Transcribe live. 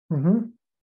Mm-hmm.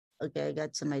 Okay, I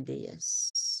got some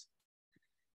ideas.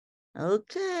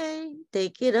 Okay,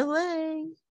 take it away.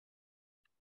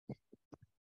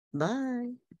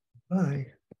 Bye. Bye.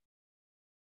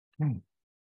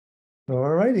 All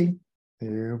righty.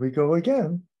 Here we go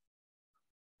again.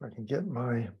 I can get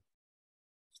my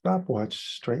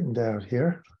stopwatch straightened out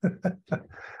here.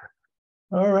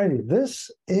 All righty.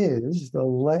 This is the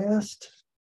last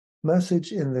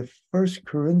message in the First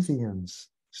Corinthians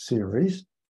series.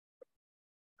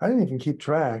 I didn't even keep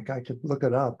track. I could look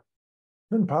it up.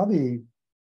 It's been probably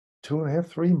 2.5,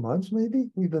 3 months, maybe.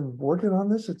 We've been working on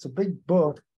this. It's a big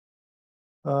book,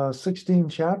 16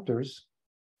 chapters.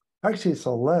 Actually, it's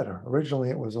a letter.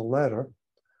 Originally, it was a letter.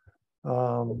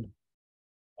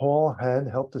 Paul had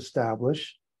helped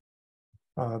establish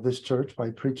this church by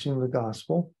preaching the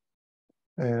gospel,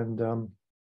 and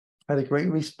had a great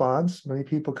response. Many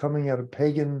people coming out of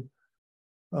pagan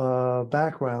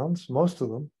backgrounds, most of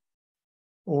them,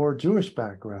 or Jewish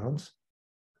backgrounds.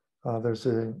 There's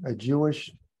a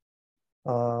Jewish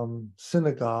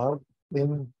synagogue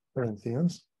in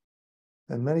Corinthians,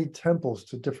 and many temples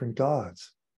to different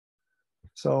gods.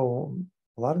 So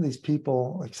a lot of these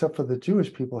people, except for the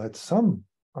Jewish people, had some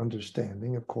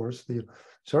understanding, of course,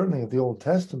 certainly of the Old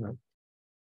Testament.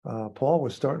 Paul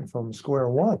was starting from square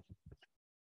one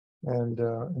and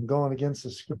going against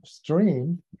the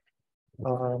stream,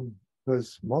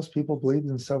 because most people believed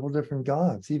in several different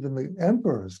gods, even the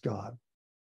emperor's god.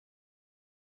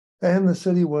 And the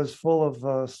city was full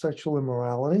of sexual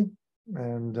immorality.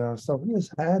 And so he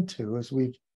has had to,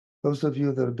 those of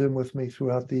you that have been with me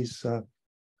throughout these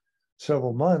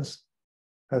several months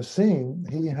have seen,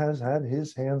 he has had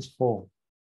his hands full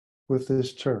with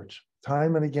this church.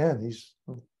 Time and again, he's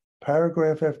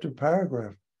paragraph after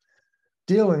paragraph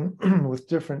dealing with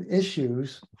different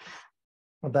issues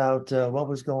about what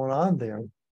was going on there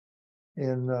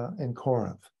in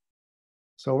Corinth.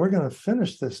 So we're going to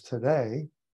finish this today.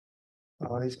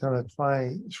 He's going to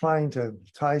trying to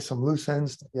tie some loose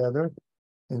ends together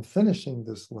in finishing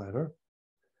this letter.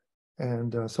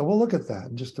 And so we'll look at that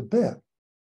in just a bit.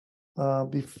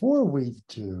 Before we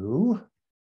do,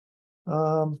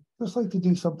 just like to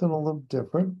do something a little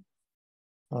different.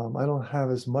 I don't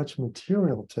have as much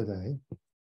material today,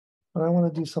 but I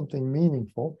want to do something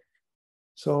meaningful.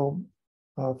 So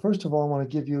first of all, I want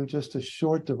to give you just a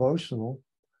short devotional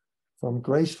from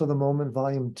Grace for the Moment,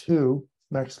 Volume 2,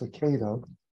 Max Lucado.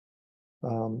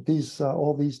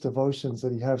 All these devotions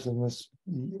that he has in this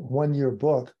one-year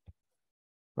book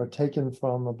are taken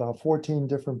from about 14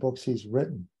 different books he's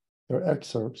written. They're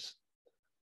excerpts.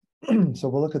 So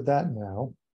we'll look at that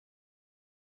now.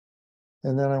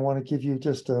 And then I want to give you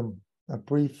just a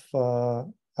brief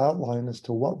outline as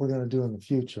to what we're going to do in the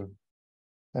future.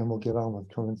 And we'll get on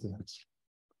with Corinthians.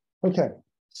 Okay,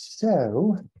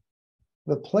 so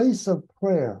the place of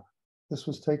prayer. This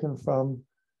was taken from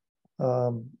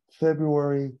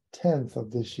February 10th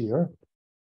of this year.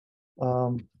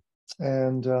 I'm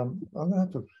going to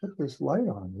have to put this light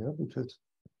on here because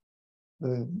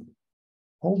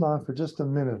hold on for just a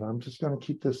minute. I'm just going to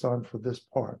keep this on for this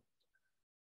part.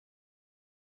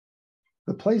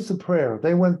 The place of prayer.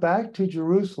 They went back to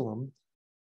Jerusalem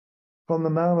from the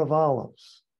Mount of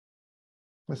Olives.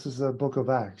 This is the book of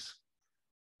Acts.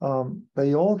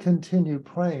 They all continued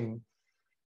praying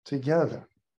together.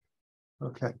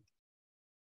 Okay.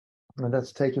 And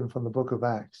that's taken from the book of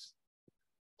Acts,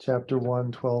 chapter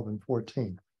 1, 12, and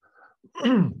 14.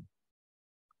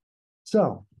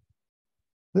 So,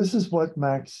 this is what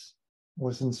Max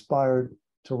was inspired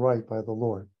to write by the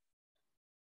Lord.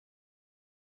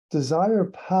 Desire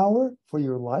power for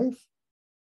your life?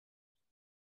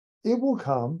 It will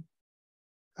come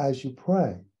as you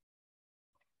pray.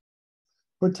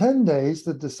 For 10 days,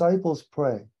 the disciples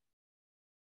pray.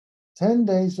 10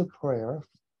 days of prayer,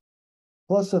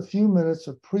 plus a few minutes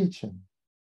of preaching,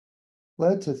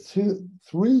 led to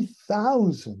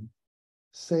 3,000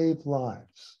 saved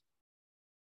lives.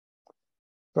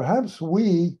 Perhaps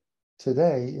we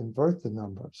today invert the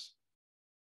numbers.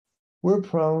 We're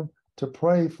prone to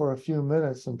pray for a few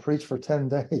minutes and preach for 10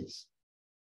 days.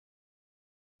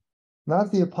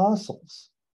 Not the apostles.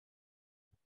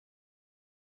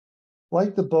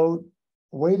 Like the boat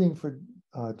waiting for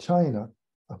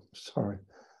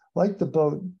like the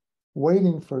boat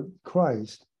waiting for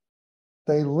Christ,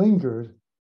 they lingered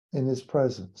in his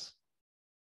presence.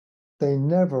 They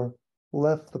never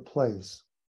left the place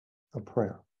of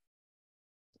prayer.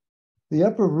 The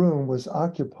upper room was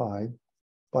occupied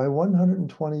by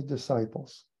 120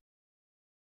 disciples.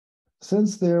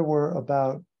 Since there were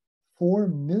about 4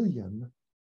 million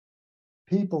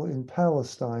people in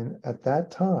Palestine at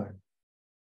that time,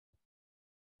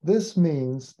 This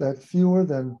means that fewer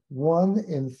than 1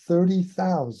 in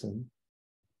 30,000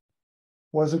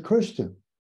 was a Christian.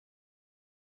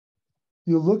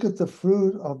 You look at the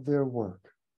fruit of their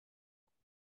work.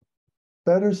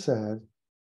 Better said,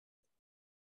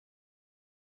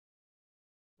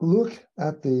 look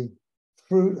at the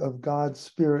fruit of God's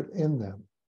Spirit in them.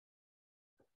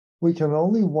 We can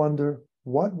only wonder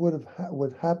what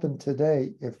would happen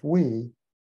today if we,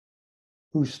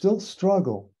 who still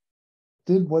struggle,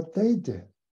 did what they did.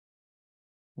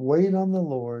 Wait on the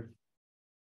Lord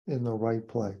in the right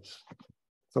place.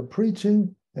 So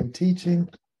preaching and teaching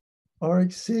are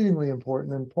exceedingly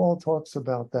important, and Paul talks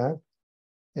about that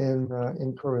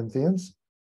in Corinthians.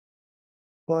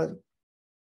 But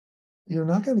you're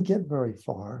not going to get very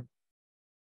far,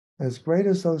 as great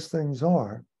as those things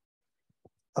are,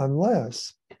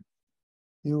 unless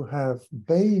you have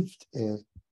bathed it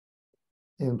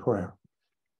in prayer.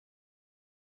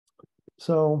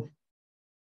 So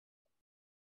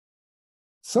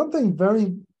something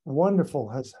very wonderful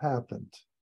has happened.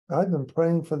 I've been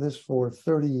praying for this for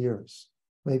 30 years,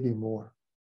 maybe more.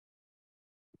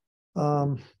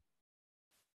 I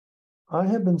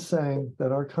have been saying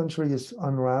that our country is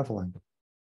unraveling.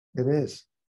 It is.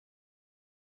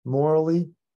 Morally,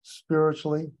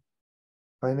 spiritually,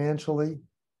 financially,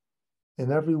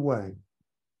 in every way.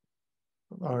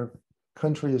 Our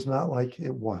country is not like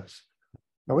it was.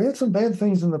 Now, we had some bad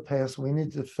things in the past we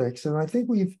need to fix, and I think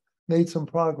we've made some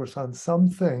progress on some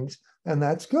things, and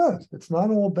that's good. It's not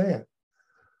all bad.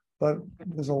 But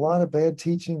there's a lot of bad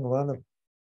teaching, a lot of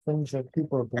things that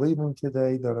people are believing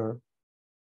today that are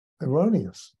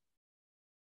erroneous,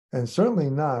 and certainly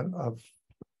not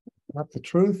the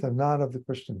truth and not of the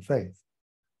Christian faith.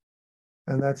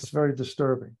 And that's very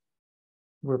disturbing.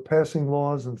 We're passing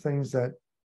laws and things that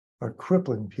are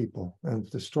crippling people and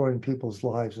destroying people's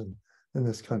lives in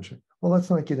this country. Well, let's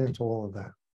not get into all of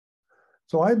that.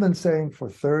 So I've been saying for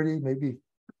 30, maybe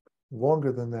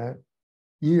longer than that,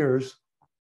 years,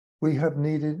 we have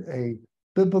needed a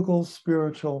biblical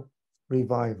spiritual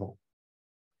revival.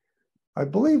 I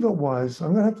believe it was,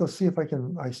 I'm going to have to see if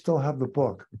I still have the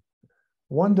book,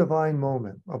 One Divine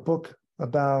Moment, a book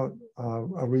about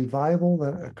a revival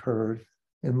that occurred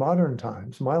in modern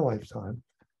times, my lifetime,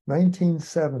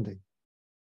 1970,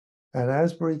 at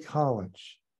Asbury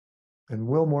College in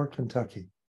Wilmore, Kentucky.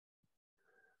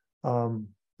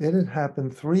 It had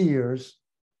happened 3 years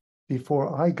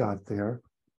before I got there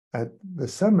at the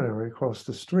seminary across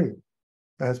the street,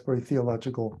 Asbury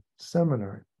Theological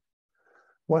Seminary.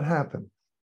 What happened?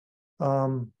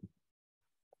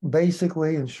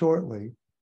 Basically and shortly,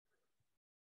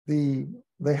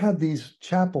 they had these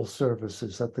chapel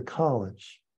services at the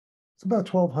college. It's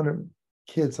about 1,200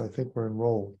 kids, I think, were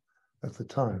enrolled at the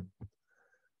time.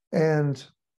 And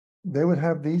they would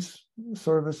have these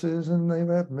services, and they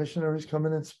would have missionaries come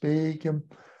in and speak, and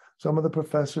some of the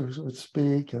professors would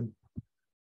speak. And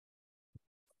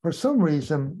for some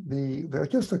reason, I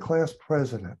guess the class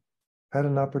president had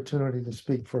an opportunity to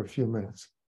speak for a few minutes.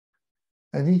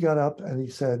 And he got up and he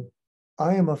said,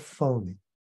 "I am a phony."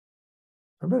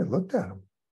 Everybody looked at him.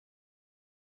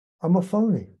 "I'm a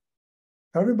phony.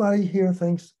 Everybody here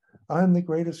thinks I'm the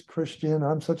greatest Christian.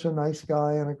 I'm such a nice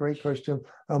guy and a great Christian.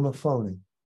 I'm a phony.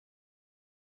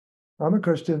 I'm a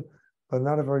Christian, but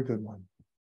not a very good one."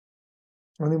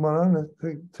 And he went on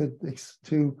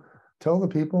to tell the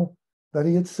people that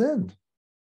he had sinned.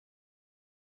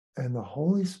 And the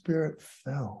Holy Spirit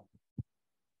fell.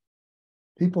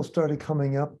 People started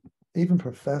coming up, even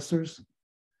professors,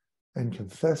 and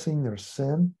confessing their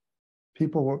sin.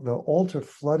 The altar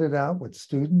flooded out with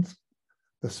students.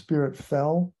 The Spirit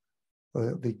fell.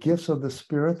 The gifts of the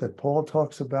Spirit that Paul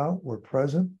talks about were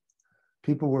present.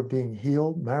 People were being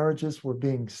healed. Marriages were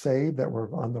being saved that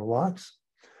were on the rocks.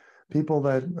 People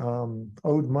that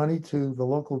owed money to the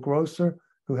local grocer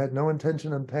who had no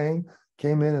intention of paying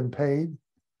came in and paid.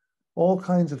 All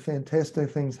kinds of fantastic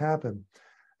things happened.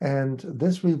 And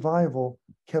this revival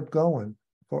kept going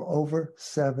for over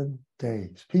 7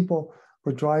 days. People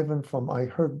were driving I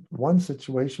heard one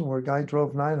situation where a guy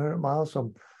drove 900 miles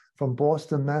from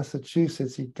Boston,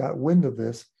 Massachusetts. He got wind of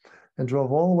this and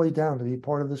drove all the way down to be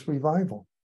part of this revival.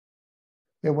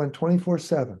 It went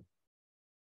 24/7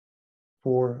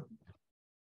 for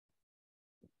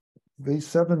these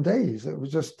 7 days. It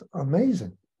was just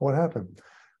amazing what happened.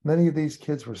 Many of these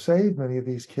kids were saved. Many of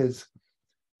these kids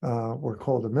were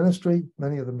called to ministry.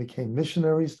 Many of them became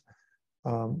missionaries.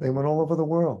 They went all over the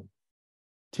world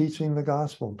teaching the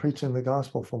gospel and preaching the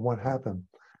gospel from what happened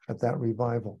at that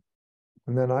revival.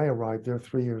 And then I arrived there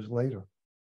 3 years later.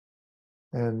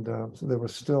 And so there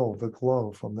was still the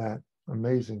glow from that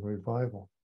amazing revival.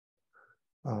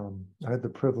 I had the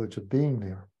privilege of being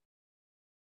there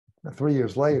 3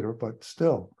 years later, but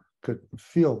still could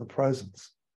feel the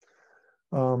presence.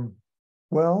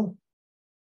 Well,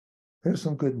 here's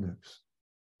some good news.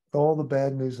 All the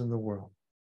bad news in the world.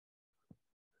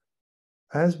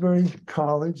 Asbury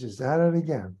College is at it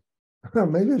again.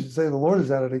 Maybe I should say the Lord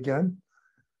is at it again,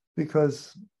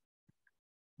 because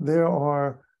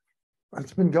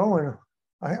it's been going.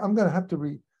 I'm going to have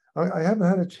to I haven't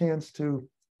had a chance to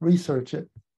research it,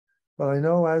 but I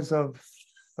know as of,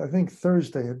 I think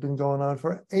Thursday, it had been going on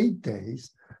for 8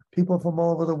 days. People from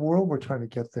all over the world were trying to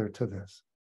get there to this.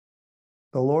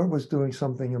 The Lord was doing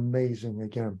something amazing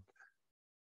again.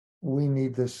 We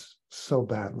need this so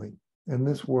badly in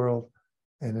this world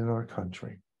and in our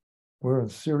country. We're in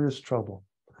serious trouble,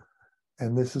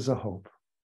 and this is a hope.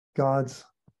 God's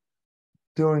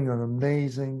doing an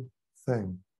amazing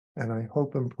thing, and I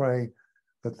hope and pray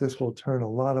that this will turn a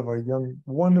lot of our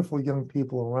wonderful young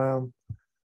people around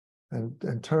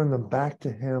and turn them back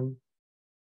to Him.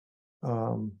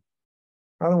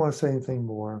 I don't want to say anything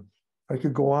more. I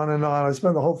could go on and on. I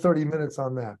spent the whole 30 minutes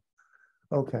on that.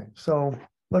 Okay, so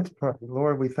let's pray.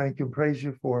 Lord, we thank you and praise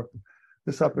you for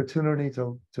this opportunity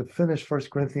to finish 1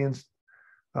 Corinthians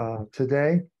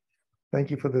today. Thank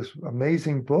you for this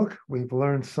amazing book. We've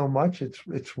learned so much.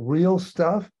 It's real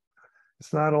stuff.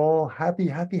 It's not all happy,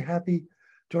 happy, happy,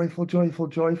 joyful, joyful,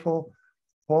 joyful.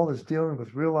 Paul is dealing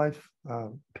with real life,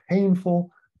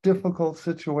 painful, difficult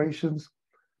situations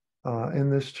in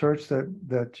this church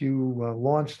that you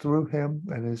launched through him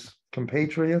and his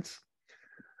compatriots.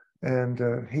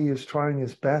 And he is trying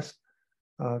his best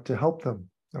to help them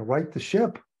right the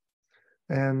ship.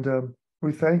 And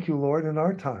we thank you, Lord, in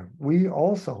our time. We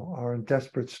also are in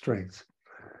desperate straits.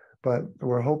 But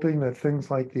we're hoping that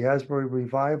things like the Asbury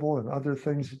Revival and other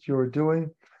things that you're doing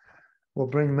will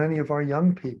bring many of our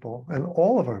young people and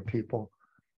all of our people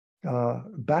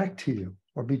back to you,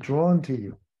 or be drawn to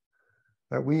you,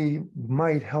 that we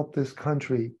might help this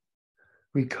country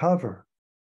recover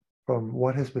from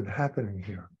what has been happening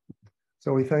here.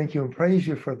 So we thank you and praise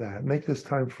you for that. Make this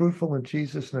time fruitful in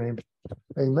Jesus' name.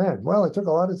 Amen. Well, it took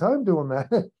a lot of time doing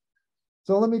that.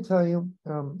 So let me tell you,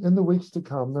 in the weeks to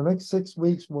come, the next 6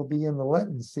 weeks will be in the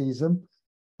Lenten season.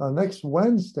 Next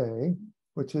Wednesday,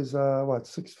 which is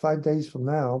 5 days from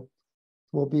now,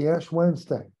 will be Ash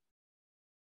Wednesday.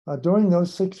 During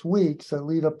those 6 weeks that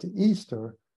lead up to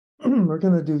Easter, we're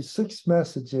going to do 6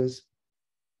 messages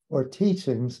or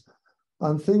teachings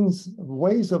on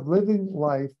ways of living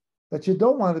life that you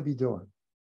don't want to be doing.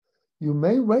 You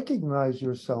may recognize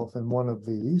yourself in one of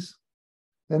these,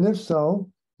 and if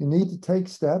so, you need to take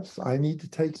steps. I need to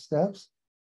take steps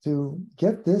to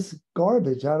get this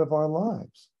garbage out of our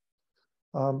lives.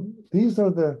 These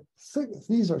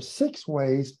are 6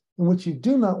 ways in which you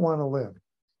do not want to live.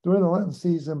 During the Lenten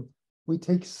season, we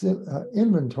take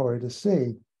inventory to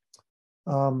see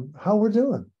how we're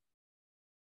doing.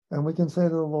 And we can say to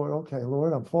the Lord, okay,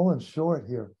 Lord, I'm falling short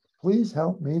here. Please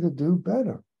help me to do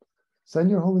better.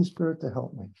 Send your Holy Spirit to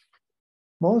help me.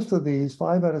 Most of these,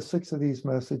 5 out of 6 of these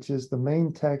messages, the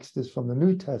main text is from the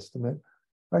New Testament.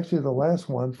 Actually, the last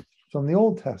one from the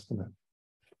Old Testament.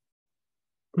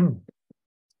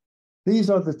 These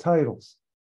are the titles.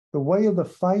 The Way of the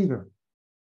Fighter.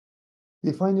 Do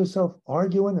you find yourself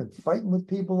arguing and fighting with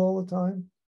people all the time?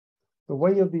 The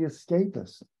Way of the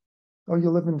Escapist. Oh, you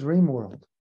live in dream world.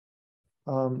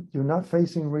 You're not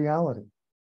facing reality.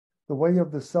 The Way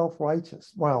of the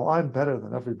Self-Righteous. Well, I'm better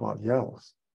than everybody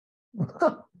else.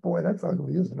 Boy, that's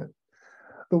ugly, isn't it?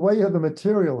 The Way of the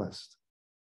Materialist.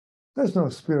 There's no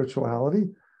spirituality.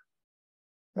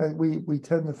 We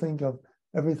tend to think of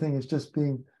everything as just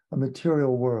being a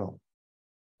material world.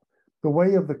 The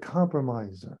Way of the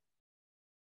Compromiser,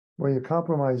 where you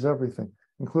compromise everything,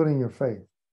 including your faith.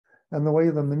 And the Way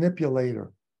of the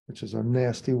Manipulator, which is a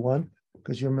nasty one,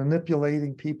 because you're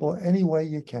manipulating people any way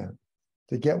you can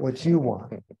to get what you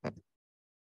want.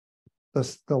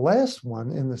 The last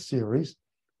one in the series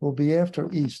will be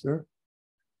after Easter,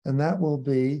 and that will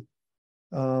be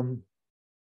the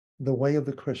Way of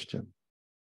the Christian.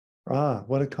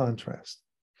 What a contrast.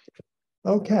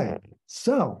 Okay,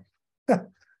 so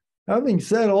having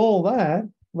said all that,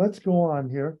 let's go on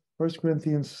here. 1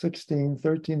 Corinthians 16,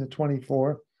 13 to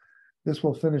 24. This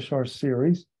will finish our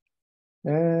series.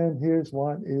 And here's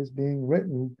what is being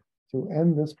written to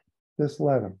end this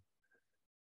letter.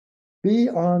 Be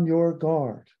on your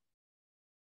guard.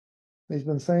 He's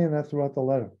been saying that throughout the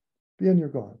letter. Be on your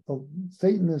guard.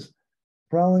 Satan is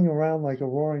prowling around like a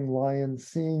roaring lion,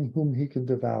 seeing whom he can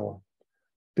devour.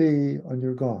 Be on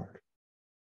your guard.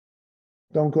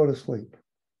 Don't go to sleep.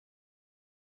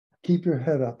 Keep your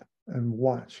head up and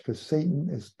watch, because Satan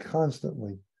is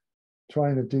constantly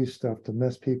trying to do stuff to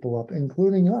mess people up,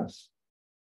 including us.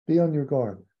 Be on your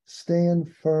guard.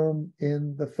 Stand firm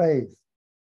in the faith.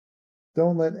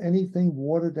 Don't let anything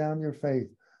water down your faith.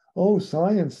 Oh,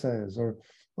 science says, or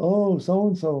oh,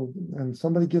 so-and-so, and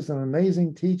somebody gives an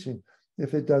amazing teaching.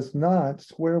 If it does not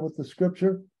square with the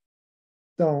scripture,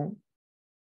 don't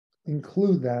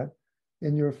include that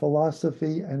in your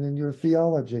philosophy and in your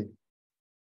theology.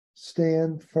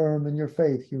 Stand firm in your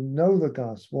faith. You know the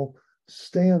gospel,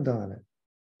 stand on it.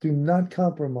 Do not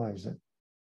compromise it.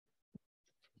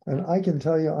 And I can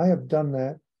tell you, I have done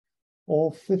that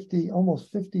almost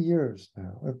 50 years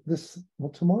now.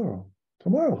 Tomorrow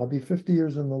I'll be 50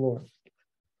 years in the Lord.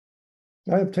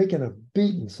 I have taken a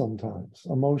beating sometimes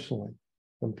emotionally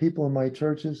from people in my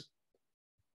churches,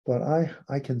 but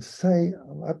I can say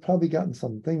I've probably gotten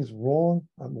some things wrong,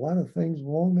 a lot of things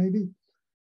wrong maybe,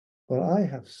 but I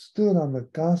have stood on the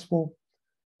gospel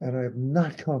and I have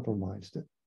not compromised it,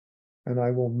 and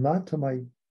I will not to my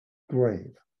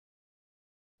grave.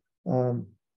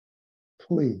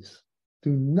 Please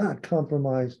do not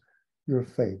compromise your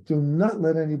faith. Do not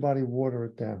let anybody water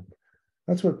it down.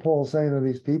 That's what Paul's saying to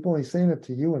these people. He's saying it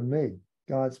to you and me,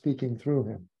 God speaking through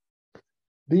him.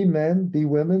 Be men, be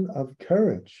women of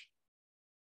courage.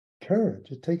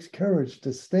 Courage. It takes courage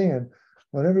to stand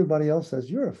when everybody else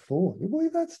says, you're a fool. You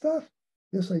believe that stuff?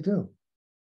 Yes, I do.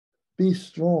 Be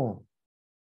strong.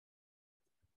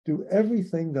 Do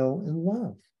everything, though, in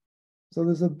love. So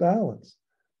there's a balance.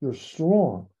 You're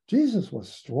strong. Jesus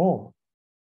was strong.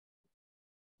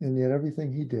 And yet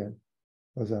everything he did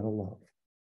was out of love.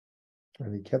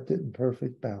 And he kept it in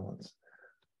perfect balance.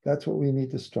 That's what we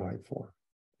need to strive for.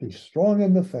 Be strong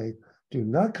in the faith. Do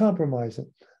not compromise it,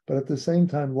 but at the same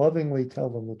time, lovingly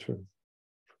tell them the truth.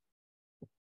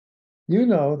 You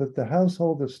know that the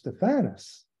household of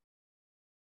Stephanas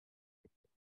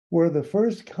were the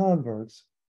first converts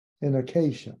in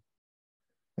Acacia,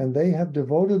 and they have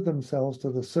devoted themselves to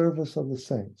the service of the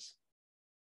saints.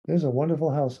 There's a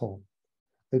wonderful household.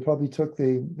 They probably took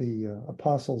the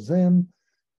apostles in.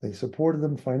 They supported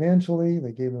them financially.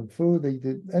 They gave them food. They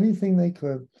did anything they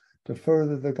could to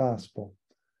further the gospel.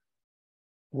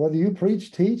 Whether you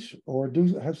preach, teach, or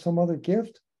do have some other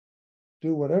gift,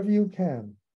 do whatever you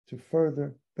can to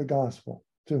further the gospel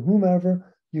to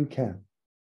whomever you can,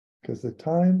 because the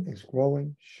time is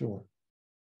growing short.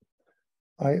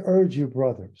 I urge you,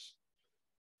 brothers,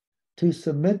 to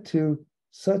submit to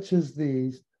such as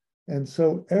these, and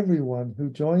so everyone who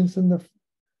joins in the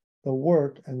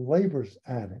work and labors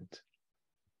at it.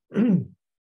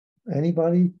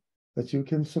 Anybody that you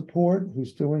can support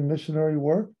who's doing missionary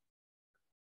work,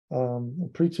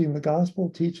 preaching the gospel,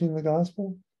 teaching the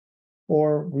gospel,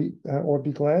 or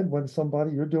be glad when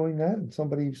you're doing that and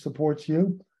somebody supports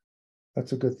you.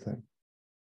 That's a good thing.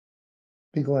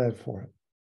 Be glad for it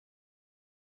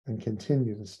and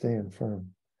continue to stand firm.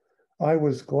 I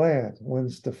was glad when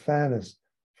Stephanas,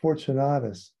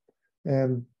 Fortunatus,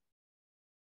 and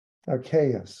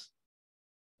Archaeus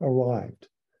arrived,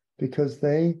 because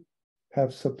they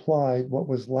have supplied what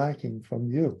was lacking from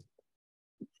you.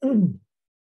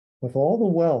 With all the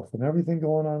wealth and everything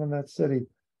going on in that city,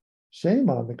 shame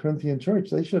on the Corinthian church.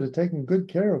 They should have taken good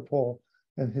care of Paul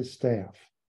and his staff.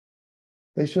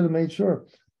 They should have made sure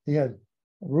he had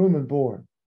room and board,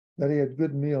 that he had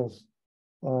good meals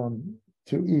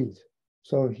to eat,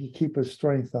 so he keep his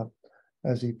strength up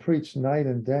as he preached night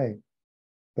and day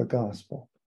the gospel.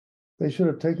 They should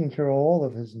have taken care of all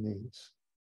of his needs.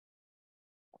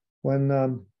 When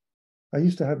I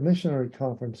used to have missionary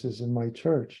conferences in my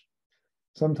church,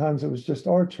 sometimes it was just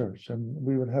our church, and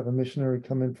we would have a missionary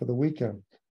come in for the weekend.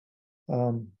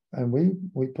 And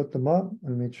we put them up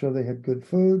and made sure they had good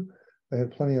food. They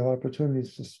had plenty of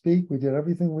opportunities to speak. We did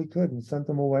everything we could and sent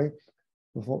them away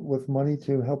with money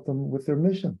to help them with their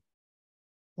mission.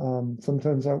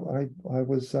 Sometimes I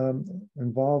was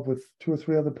involved with 2 or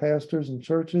 3 other pastors and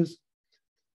churches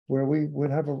where we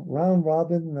would have a round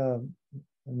robin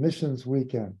missions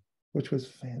weekend, which was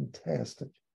fantastic.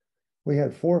 We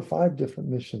had 4 or 5 different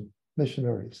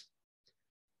missionaries,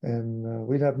 and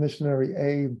we'd have missionary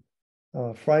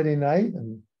A Friday night,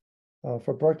 and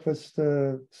for breakfast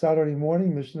Saturday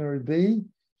morning, missionary B,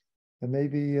 and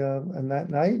maybe and that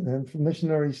night, and then for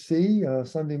missionary C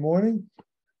Sunday morning.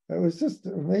 It was just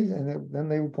amazing. And then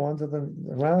they would go on to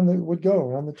around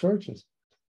the churches,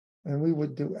 and we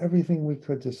would do everything we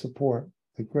could to support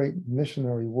the great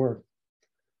missionary work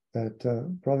that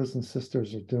brothers and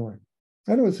sisters are doing.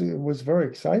 And it was very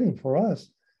exciting for us,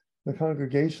 the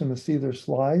congregation, to see their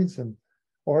slides and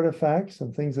artifacts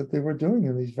and things that they were doing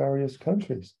in these various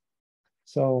countries.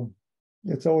 So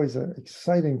it's always an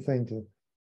exciting thing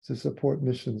to support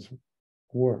missions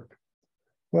work.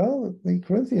 Well, the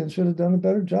Corinthians should have done a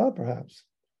better job, perhaps.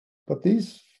 But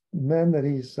these men that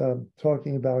he's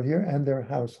talking about here and their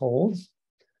households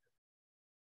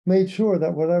made sure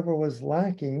that whatever was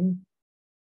lacking,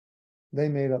 they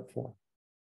made up for.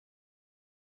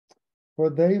 For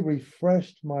they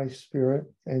refreshed my spirit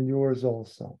and yours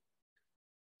also.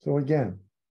 So again,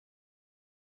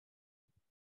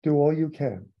 do all you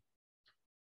can.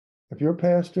 If you're a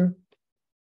pastor,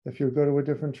 if you go to a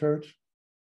different church,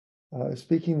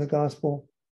 speaking the gospel,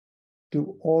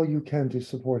 do all you can to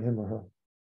support him or her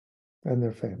and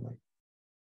their family.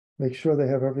 Make sure they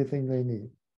have everything they need.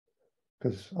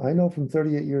 Because I know from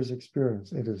 38 years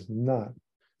experience, it is not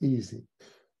easy.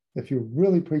 If you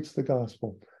really preach the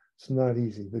gospel, it's not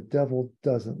easy. The devil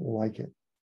doesn't like it.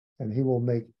 And he will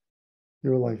make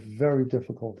your life very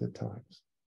difficult at times.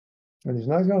 And he's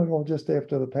not going to go just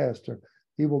after the pastor.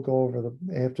 He will go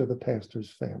after the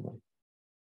pastor's family.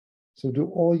 So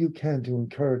do all you can to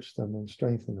encourage them and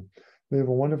strengthen them. We have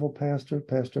a wonderful pastor,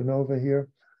 Pastor Nova here,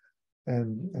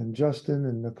 and Justin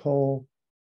and Nicole,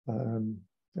 when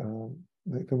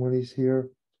he's here,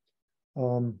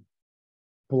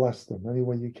 bless them any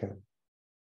way you can.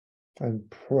 And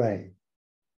pray.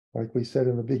 Like we said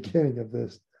in the beginning of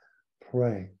this,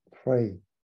 pray for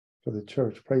the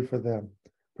church, pray for them,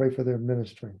 pray for their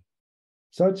ministry.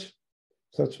 Such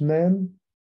men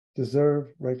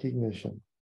deserve recognition.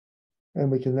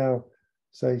 And we can now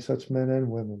say such men and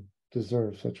women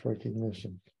deserve such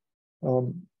recognition.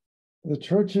 The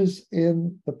churches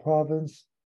in the province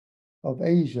of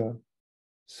Asia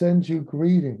send you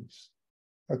greetings.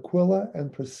 Aquila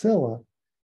and Priscilla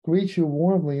greet you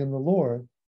warmly in the Lord,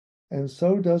 and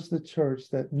so does the church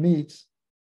that meets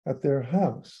at their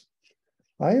house.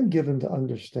 I am given to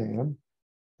understand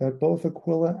that both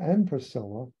Aquila and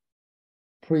Priscilla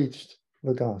preached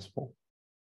the gospel.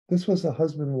 This was a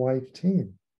husband-wife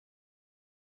team.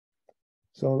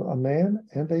 So a man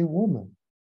and a woman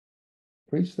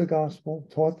preached the gospel,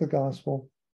 taught the gospel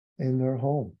in their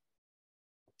home.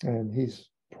 And he's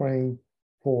praying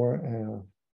for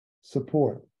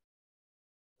support,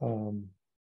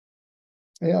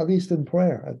 at least in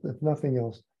prayer, if nothing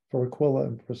else, for Aquila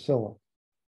and Priscilla.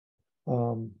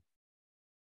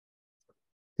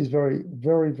 He's very,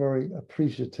 very, very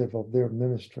appreciative of their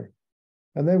ministry.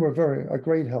 And they were a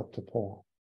great help to Paul.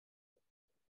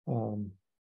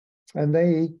 And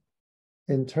they,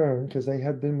 in turn, because they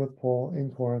had been with Paul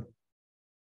in Corinth,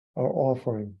 are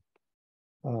offering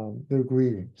their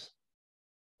greetings.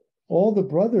 All the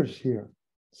brothers here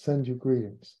send you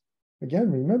greetings. Again,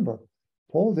 remember,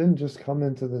 Paul didn't just come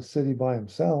into the city by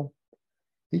himself.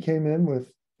 He came in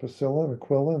with Priscilla and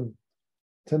Aquila and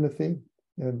Timothy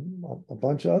and a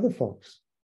bunch of other folks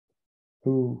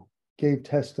who gave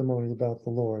testimony about the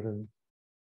Lord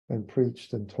and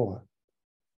preached and taught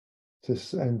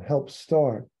and helped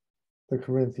start the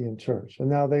Corinthian church. And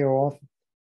now they are off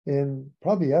in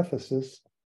probably Ephesus.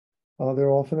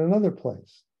 They're off in another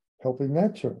place, helping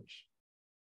that church.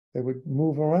 They would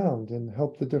move around and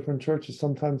help the different churches.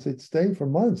 Sometimes they'd stay for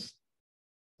months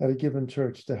at a given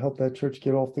church to help that church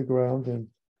get off the ground and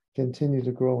continue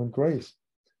to grow in grace.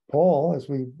 Paul, as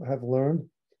we have learned,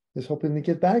 is hoping to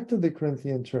get back to the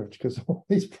Corinthian church because of all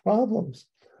these problems.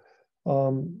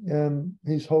 And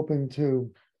he's hoping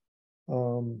to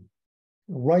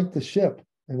right the ship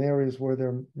in areas where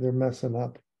they're messing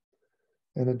up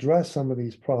and address some of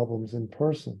these problems in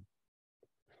person.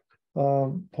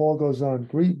 Paul goes on,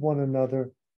 greet one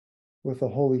another with a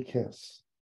holy kiss.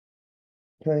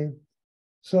 Okay,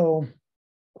 so of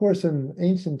course in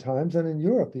ancient times and in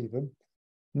Europe even,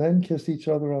 men kissed each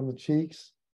other on the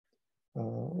cheeks,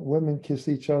 women kissed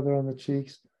each other on the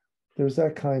cheeks. There's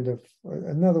that kind of,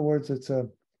 in other words, it's a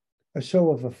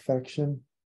show of affection,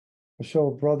 a show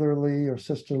of brotherly or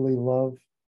sisterly love,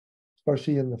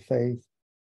 especially in the faith.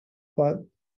 But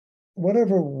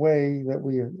whatever way that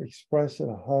we express in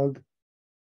a hug,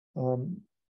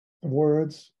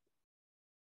 words,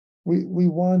 we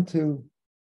want to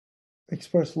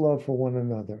express love for one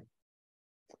another.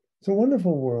 It's a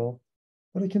wonderful world,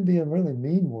 but it can be a really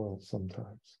mean world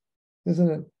sometimes. Isn't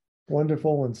it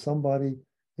wonderful when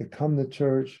you come to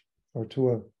church or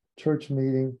to a church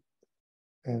meeting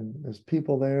and there's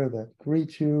people there that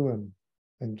greet you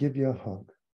and give you a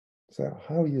hug. Say,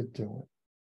 how are you doing?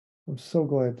 I'm so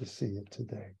glad to see you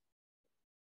today.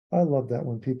 I love that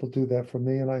when people do that for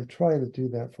me, and I try to do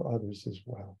that for others as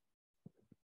well.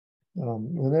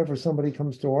 Whenever somebody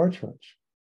comes to our church,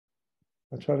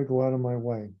 I try to go out of my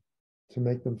way to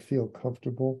make them feel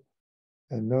comfortable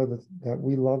and know that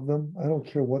we love them. I don't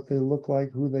care what they look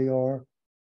like, who they are.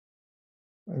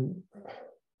 And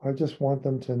I just want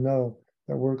them to know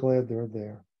that we're glad they're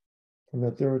there and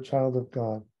that they're a child of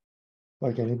God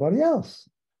like anybody else.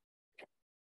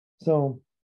 So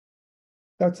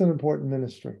that's an important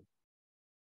ministry.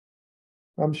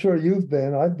 I'm sure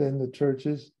I've been to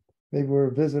churches. Maybe we were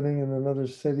visiting in another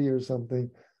city or something.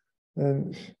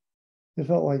 And it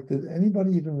felt like, did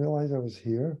anybody even realize I was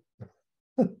here?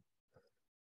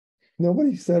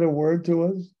 Nobody said a word to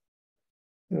us.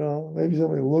 Maybe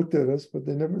somebody looked at us, but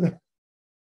they never.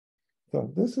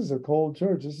 So this is a cold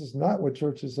church. This is not what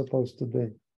church is supposed to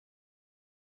be.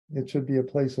 It should be a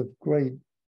place of great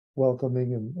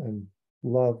welcoming and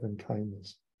love and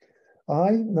kindness.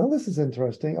 Now this is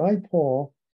interesting.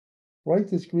 Paul, write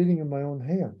this greeting in my own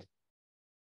hand.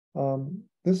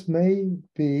 This may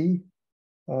be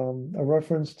a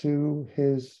reference to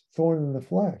his thorn in the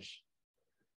flesh.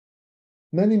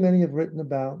 Many have written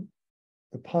about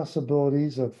the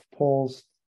possibilities of Paul's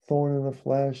thorn in the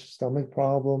flesh, stomach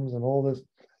problems, and all this.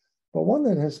 But one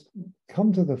that has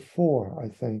come to the fore, I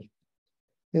think,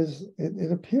 is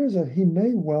it appears that he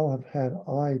may well have had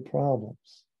eye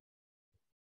problems,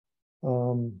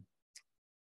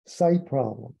 sight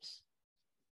problems,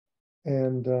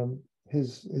 and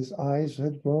his eyes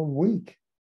had grown weak.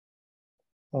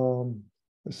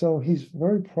 So he's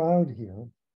very proud here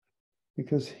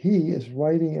because he is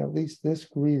writing at least this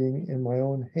greeting in my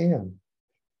own hand.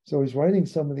 So he's writing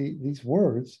some of these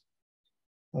words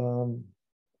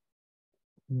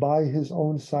by his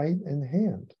own sight and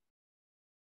hand.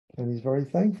 And he's very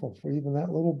thankful for even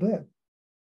that little bit.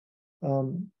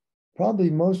 Probably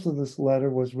most of this letter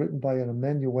was written by an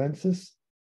amanuensis.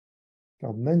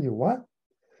 Amanuensis.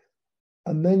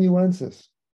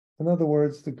 In other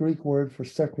words, the Greek word for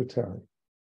secretary.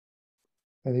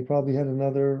 And he probably had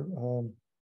another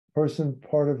person,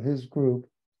 part of his group,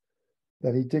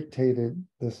 that he dictated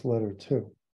this letter to.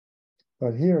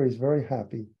 But here he's very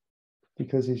happy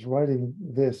because he's writing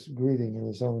this greeting in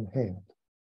his own hand.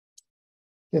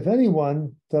 If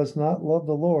anyone does not love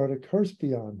the Lord, a curse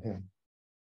be on him.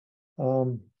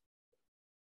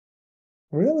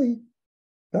 Really,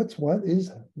 that's what it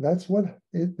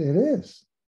is.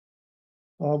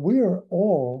 We are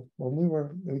all, when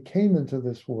we came into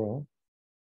this world,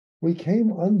 we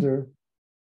came under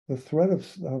the threat of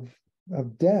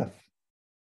death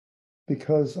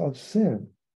because of sin.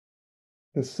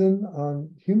 The sin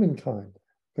on humankind,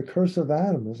 the curse of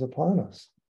Adam is upon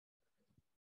us.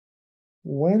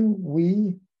 When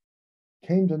we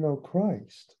came to know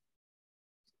Christ,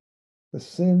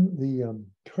 the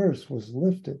curse was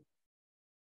lifted,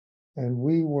 and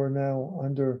we were now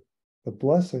under the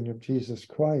blessing of Jesus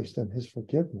Christ and his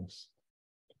forgiveness.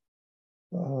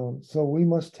 So we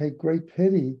must take great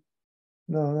pity,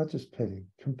 no, not just pity,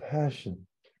 compassion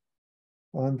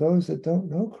on those that don't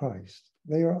know Christ.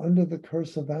 They are under the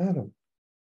curse of Adam.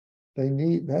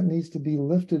 That needs to be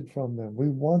lifted from them. We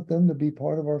want them to be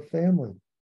part of our family.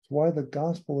 It's why the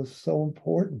gospel is so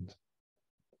important.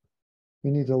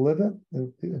 We need to live it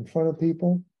in front of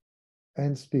people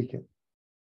and speak it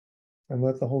and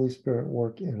let the Holy Spirit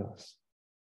work in us.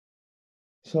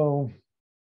 So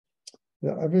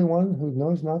everyone who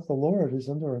knows not the Lord is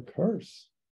under a curse.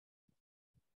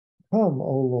 Come,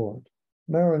 O Lord,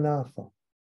 Maranatha,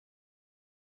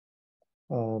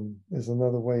 is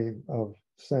another way of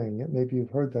saying it. Maybe you've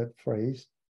heard that phrase.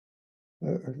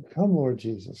 Come, Lord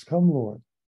Jesus, come, Lord.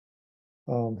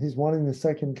 He's wanting the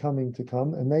second coming to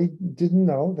come, and they didn't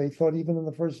know. They thought even in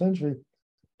the first century,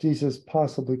 Jesus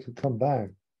possibly could come back.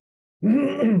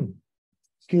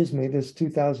 Excuse me, there's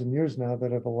 2,000 years now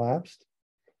that have elapsed.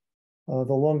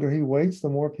 The longer he waits, the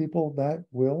more people that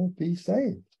will be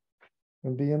saved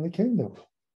and be in the kingdom.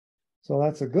 So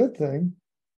that's a good thing.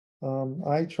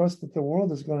 I trust that the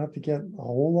world is going to have to get a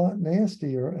whole lot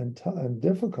nastier and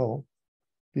difficult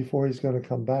before he's going to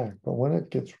come back. But when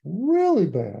it gets really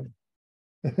bad,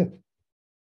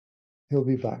 he'll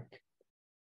be back.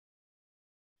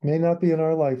 May not be in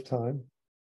our lifetime.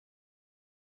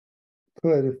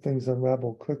 Could if things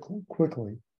unravel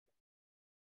quickly.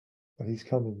 But he's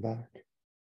coming back.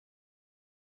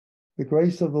 The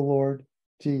grace of the Lord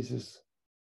Jesus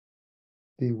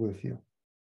be with you.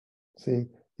 See,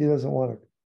 he doesn't want to,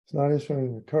 he's not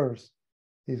issuing a curse,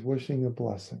 he's wishing a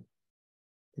blessing.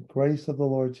 The grace of the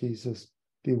Lord Jesus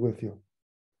be with you.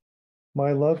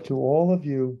 My love to all of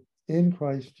you in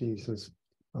Christ Jesus.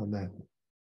 Amen.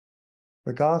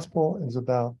 The gospel is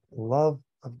about the love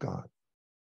of God.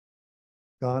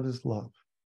 God is love.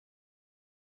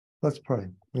 Let's pray.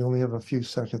 We only have a few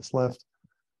seconds left.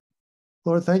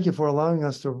 Lord, thank you for allowing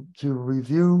us to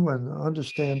review and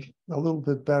understand a little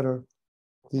bit better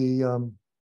the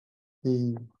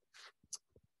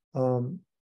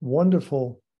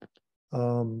wonderful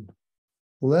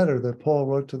letter that Paul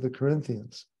wrote to the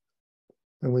Corinthians.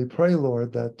 And we pray,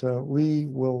 Lord, that we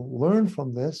will learn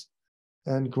from this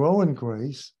and grow in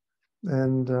grace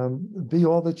and be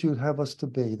all that you'd have us to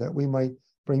be, that we might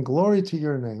bring glory to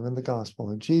your name in the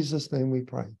gospel. In Jesus' name we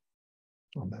pray.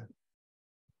 Amen.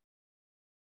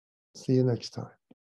 See you next time.